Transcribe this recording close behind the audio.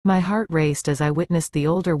My heart raced as I witnessed the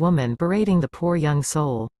older woman berating the poor young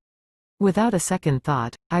soul. Without a second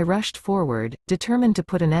thought, I rushed forward, determined to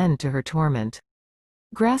put an end to her torment.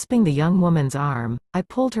 Grasping the young woman's arm, I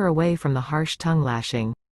pulled her away from the harsh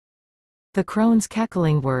tongue-lashing. The crone's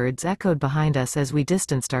cackling words echoed behind us as we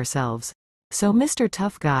distanced ourselves. "So Mr.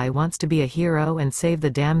 Tough Guy wants to be a hero and save the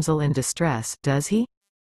damsel in distress, does he?"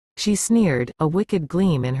 She sneered, a wicked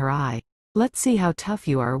gleam in her eye. "Let's see how tough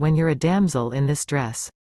you are when you're a damsel in this dress."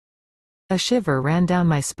 A shiver ran down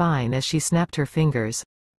my spine as she snapped her fingers.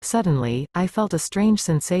 Suddenly, I felt a strange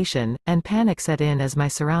sensation, and panic set in as my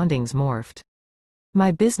surroundings morphed.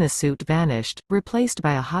 My business suit vanished, replaced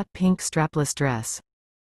by a hot pink strapless dress.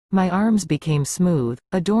 My arms became smooth,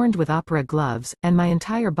 adorned with opera gloves, and my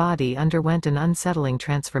entire body underwent an unsettling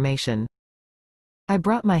transformation. I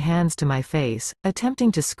brought my hands to my face,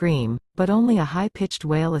 attempting to scream, but only a high-pitched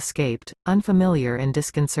wail escaped, unfamiliar and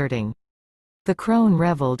disconcerting. The crone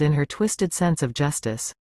reveled in her twisted sense of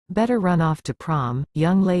justice. "Better run off to prom,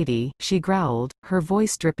 young lady," she growled, her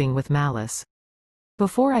voice dripping with malice.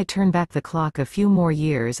 "Before I turn back the clock a few more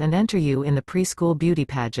years and enter you in the preschool beauty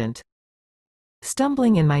pageant."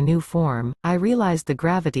 Stumbling in my new form, I realized the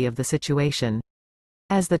gravity of the situation.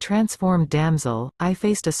 As the transformed damsel, I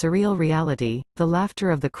faced a surreal reality, the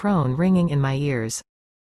laughter of the crone ringing in my ears.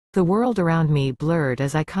 The world around me blurred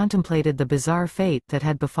as I contemplated the bizarre fate that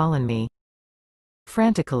had befallen me.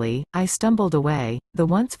 Frantically, I stumbled away, the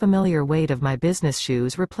once familiar weight of my business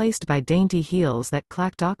shoes replaced by dainty heels that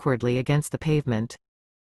clacked awkwardly against the pavement.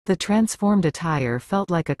 The transformed attire felt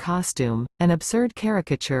like a costume, an absurd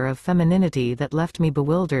caricature of femininity that left me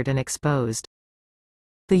bewildered and exposed.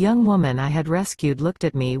 The young woman I had rescued looked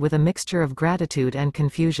at me with a mixture of gratitude and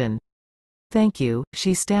confusion. "Thank you,"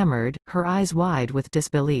 she stammered, her eyes wide with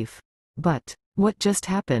disbelief. "But, what just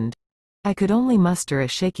happened?" I could only muster a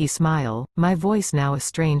shaky smile, my voice now a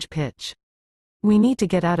strange pitch. "We need to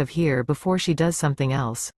get out of here before she does something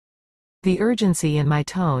else." The urgency in my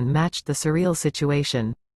tone matched the surreal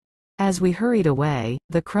situation. As we hurried away,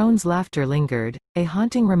 the crone's laughter lingered, a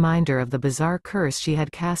haunting reminder of the bizarre curse she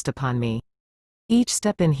had cast upon me. Each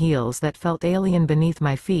step in heels that felt alien beneath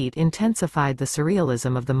my feet intensified the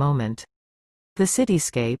surrealism of the moment. The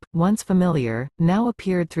cityscape, once familiar, now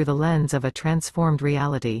appeared through the lens of a transformed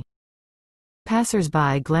reality.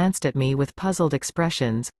 Passers-by glanced at me with puzzled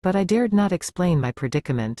expressions, but I dared not explain my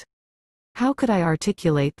predicament. How could I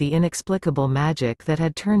articulate the inexplicable magic that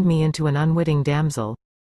had turned me into an unwitting damsel?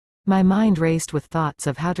 My mind raced with thoughts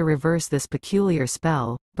of how to reverse this peculiar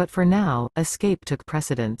spell, but for now, escape took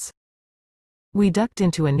precedence. We ducked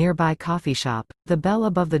into a nearby coffee shop, the bell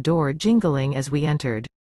above the door jingling as we entered.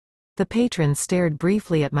 The patrons stared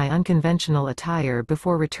briefly at my unconventional attire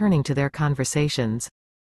before returning to their conversations.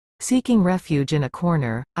 Seeking refuge in a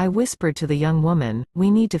corner, I whispered to the young woman,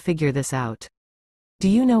 "We need to figure this out. Do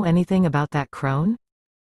you know anything about that crone?"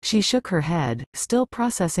 She shook her head, still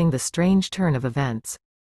processing the strange turn of events.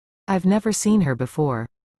 "I've never seen her before.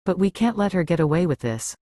 But we can't let her get away with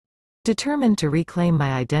this." Determined to reclaim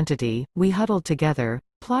my identity, we huddled together,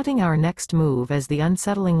 plotting our next move as the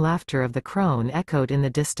unsettling laughter of the crone echoed in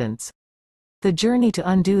the distance. The journey to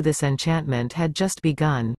undo this enchantment had just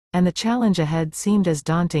begun, and the challenge ahead seemed as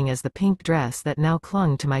daunting as the pink dress that now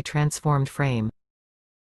clung to my transformed frame.